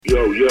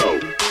Yo,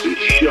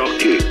 it's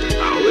shocking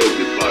how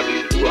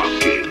everybody's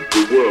rocking.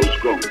 The world's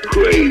gone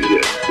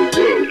crazy, the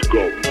world's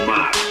gone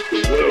mad.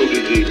 The world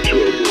is in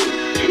trouble,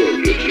 so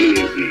you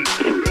hear me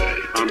pray.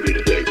 I'm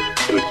just saying,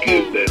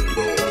 forgive them,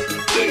 Lord.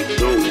 They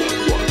know not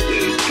what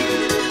they do.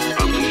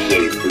 I'm just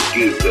saying,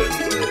 forgive them,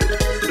 Lord.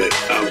 They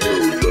have no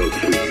love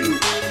for you.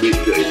 Me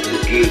say,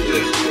 forgive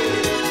them, Lord.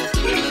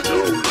 They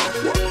know not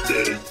what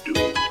they do.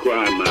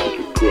 Crime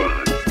after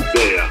crime,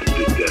 day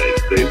after day.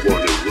 They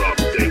want to rob,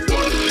 they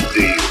want to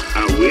steal.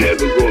 Are we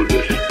ever going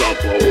to stop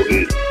all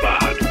this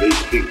bad? They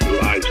think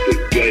life's the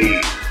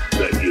game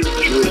that you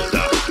just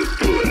have to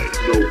play.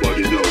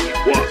 Nobody knows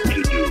what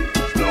to do.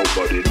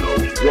 Nobody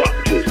knows what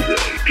to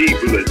say.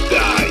 People are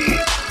dying,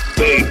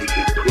 babies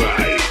are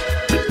crying,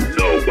 and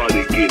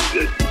nobody gives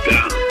a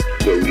damn.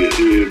 So you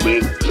hear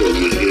me? So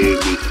you hear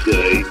me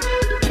say?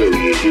 So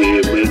you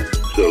hear me?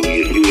 So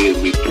you hear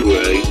me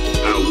pray?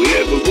 Are we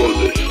ever going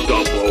to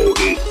stop all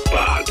this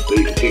bad?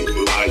 They think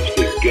life's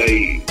the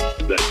game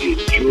that you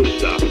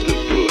just have to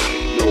play.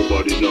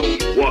 Nobody knows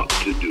what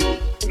to do.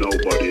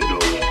 Nobody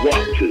knows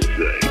what to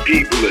say.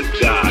 People are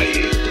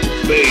dying,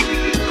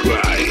 babies are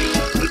crying,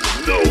 and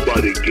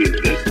nobody gives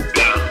a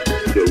damn.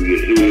 So you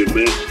hear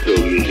me? So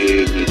you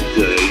hear me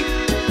say?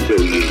 So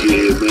you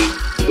hear me?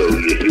 So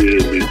you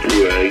hear me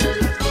pray?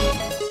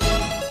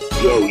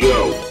 Yo,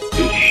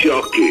 it's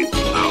shocking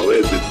how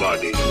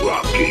everybody's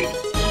rocking.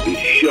 It's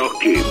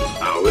shocking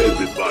how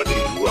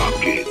everybody's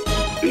rocking.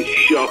 It's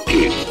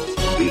shocking.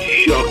 It's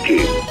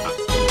shocking.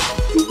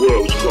 The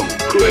world's gone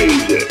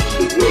crazy.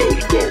 The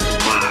world's gone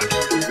mad.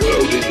 The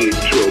world is in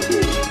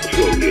trouble.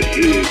 So you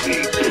hear me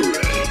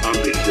pray. I'm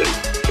just saying,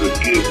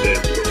 forgive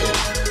them, Lord.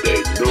 They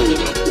know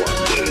not what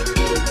they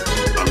do.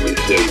 I'm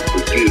just saying,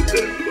 forgive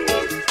them,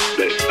 Lord.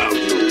 They have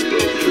no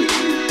love for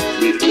you.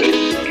 Me say,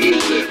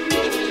 forgive them,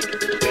 Lord.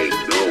 They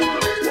know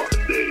not what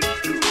they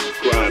do.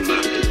 Crime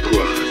after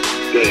crime,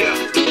 day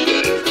after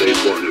day. They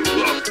want to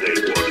rob, they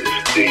want to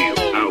steal.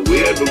 Are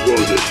we ever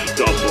going to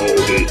stop all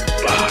this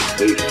bad?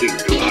 They think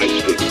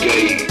life's the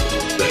game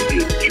that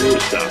you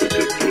just have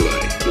to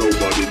play.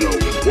 Nobody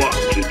knows what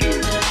to do.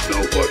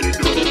 Nobody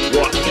knows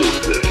what to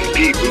say.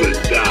 People are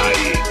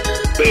dying,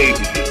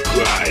 babies are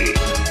crying,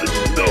 and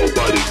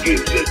nobody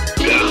gives a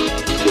damn.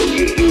 So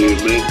you hear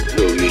me?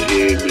 So you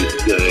hear me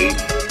say?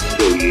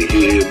 So you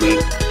hear me?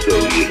 So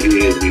you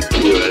hear me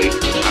pray?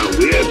 Are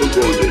we ever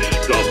going to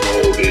stop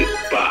all this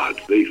bad?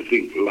 They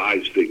think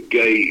life's the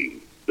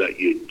game that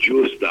you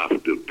just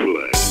have to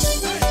play.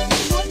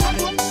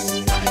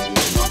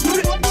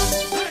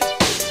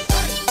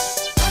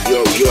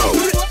 Yo,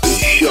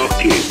 it's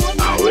shocking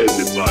how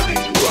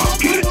everybody's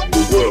rocking.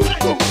 The world's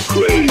gone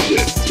crazy,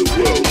 the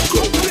world's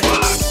gone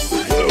mad. The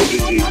world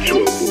is in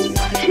trouble,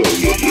 so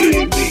you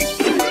hear me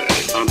pray.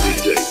 I'm just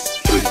saying,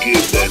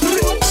 forgive them,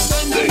 Lord.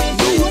 They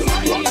know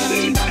not what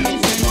they do.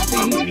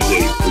 I'm just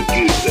saying,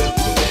 forgive them,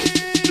 Lord.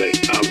 They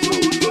have no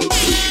love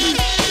for you.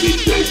 Me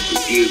say,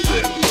 forgive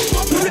them,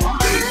 Lord.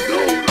 They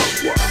know not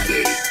what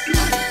they do.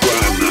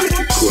 Crime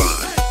after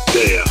crime,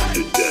 day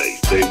after day.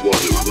 They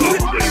want to rob,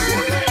 they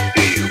want to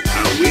steal.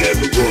 Are we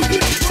ever going to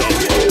stop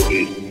all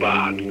this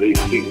bad? They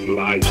think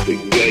life's the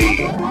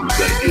game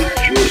that you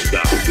just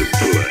have to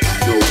play.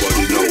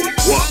 Nobody knows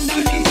what to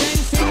do.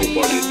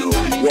 Nobody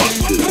knows what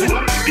to say.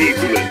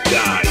 People are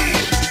dying,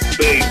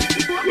 babies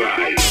are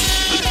crying,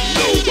 and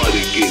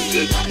nobody gives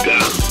a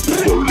damn.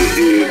 So you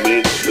hear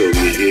me? So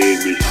you hear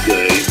me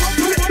say?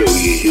 So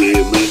you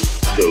hear me?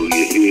 So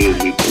you hear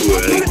me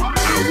pray?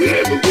 Are we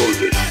ever going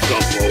to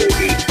stop all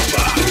this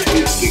bad?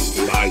 They think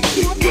life's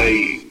the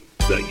game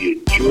that you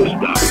just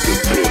have to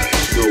play.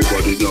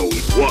 Nobody knows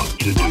what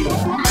to do.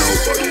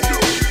 Nobody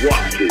knows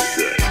what to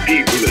say.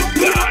 People are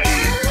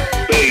dying,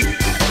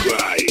 babies are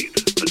crying,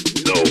 and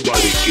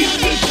nobody gives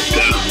a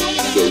damn.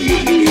 So you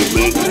hear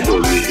me? So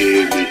you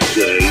hear me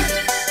say?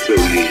 So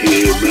you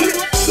hear me?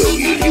 So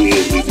you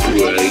hear me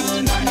pray?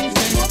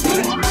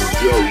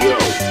 Yo,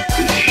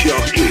 it's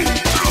shocking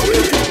how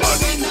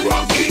everybody's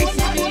rocking.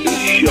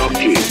 It's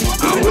shocking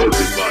how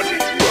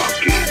everybody's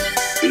rocking.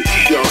 It's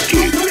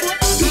shocking.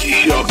 It's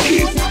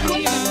shocking.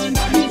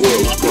 The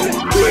world's gone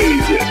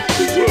crazy.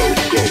 The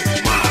world's gone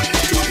mad.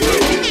 The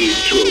world is in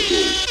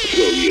trouble.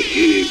 So you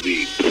hear me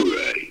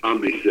pray. I'm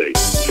just saying,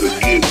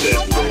 forgive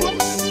them, Lord.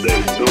 They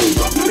know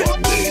not what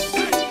they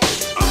do.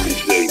 I'm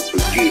just saying,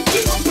 forgive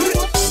them,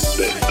 Lord.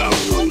 They have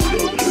no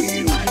love for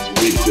you.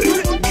 We say,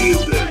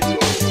 forgive them,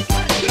 Lord.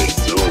 They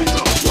know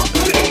not what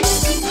they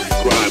do.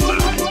 Crime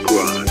after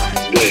crime,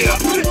 day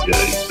after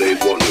day. They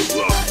want to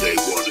rob, they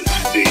want to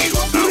steal.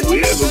 Are we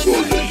ever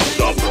going to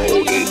stop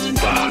all this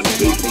bad?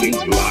 They think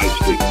life's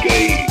the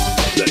game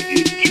that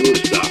you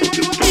just have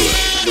to play.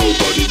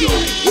 Nobody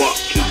knows what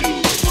to do.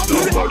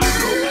 Nobody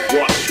knows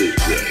what to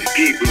say.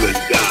 People are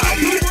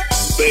dying,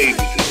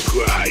 babies are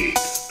crying,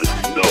 and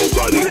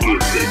nobody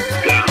gives a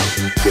damn.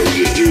 So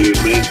you hear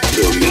me?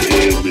 So you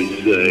hear me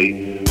say?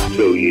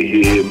 So you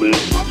hear me?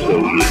 So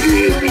you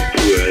hear me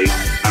pray?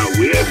 Are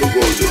we ever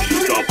going to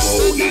stop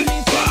all this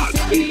bad?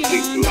 They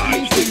think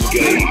life's the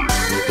game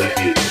that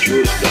you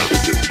just have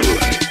to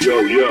play.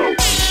 Yo,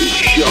 it's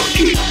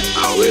shocking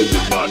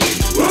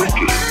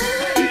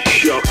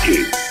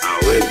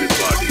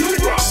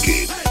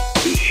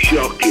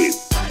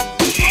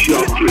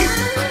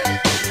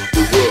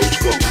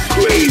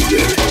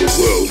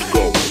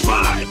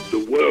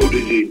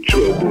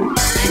trouble,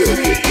 so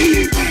you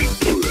hear me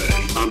pray.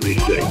 I may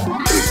say,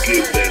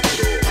 forgive them,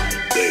 Lord,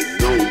 they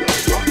know not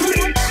what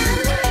they do.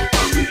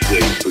 I may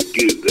say,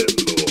 forgive them,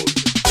 Lord,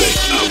 they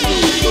have no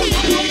love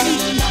for you.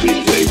 We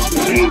say,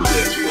 forgive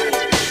them,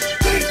 Lord,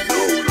 they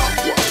know not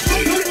what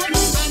they do.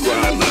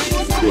 Crime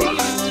after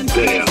crime,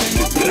 day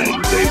after day,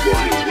 they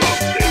want to rob,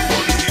 they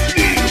want to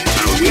steal.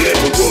 And we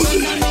ever gonna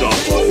stop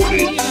all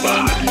this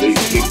bad? They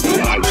think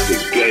life's a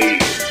game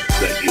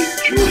that you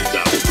just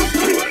have to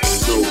play.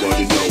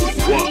 Nobody knows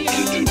what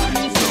to do,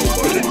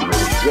 nobody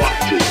knows what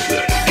to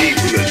say.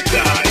 People are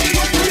dying,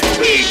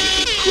 babies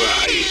are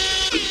crying,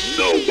 and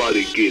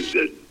nobody gives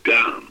a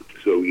damn.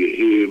 So you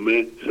hear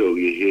me? So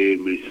you hear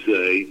me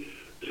say?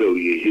 So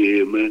you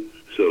hear me?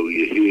 So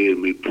you hear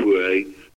me pray?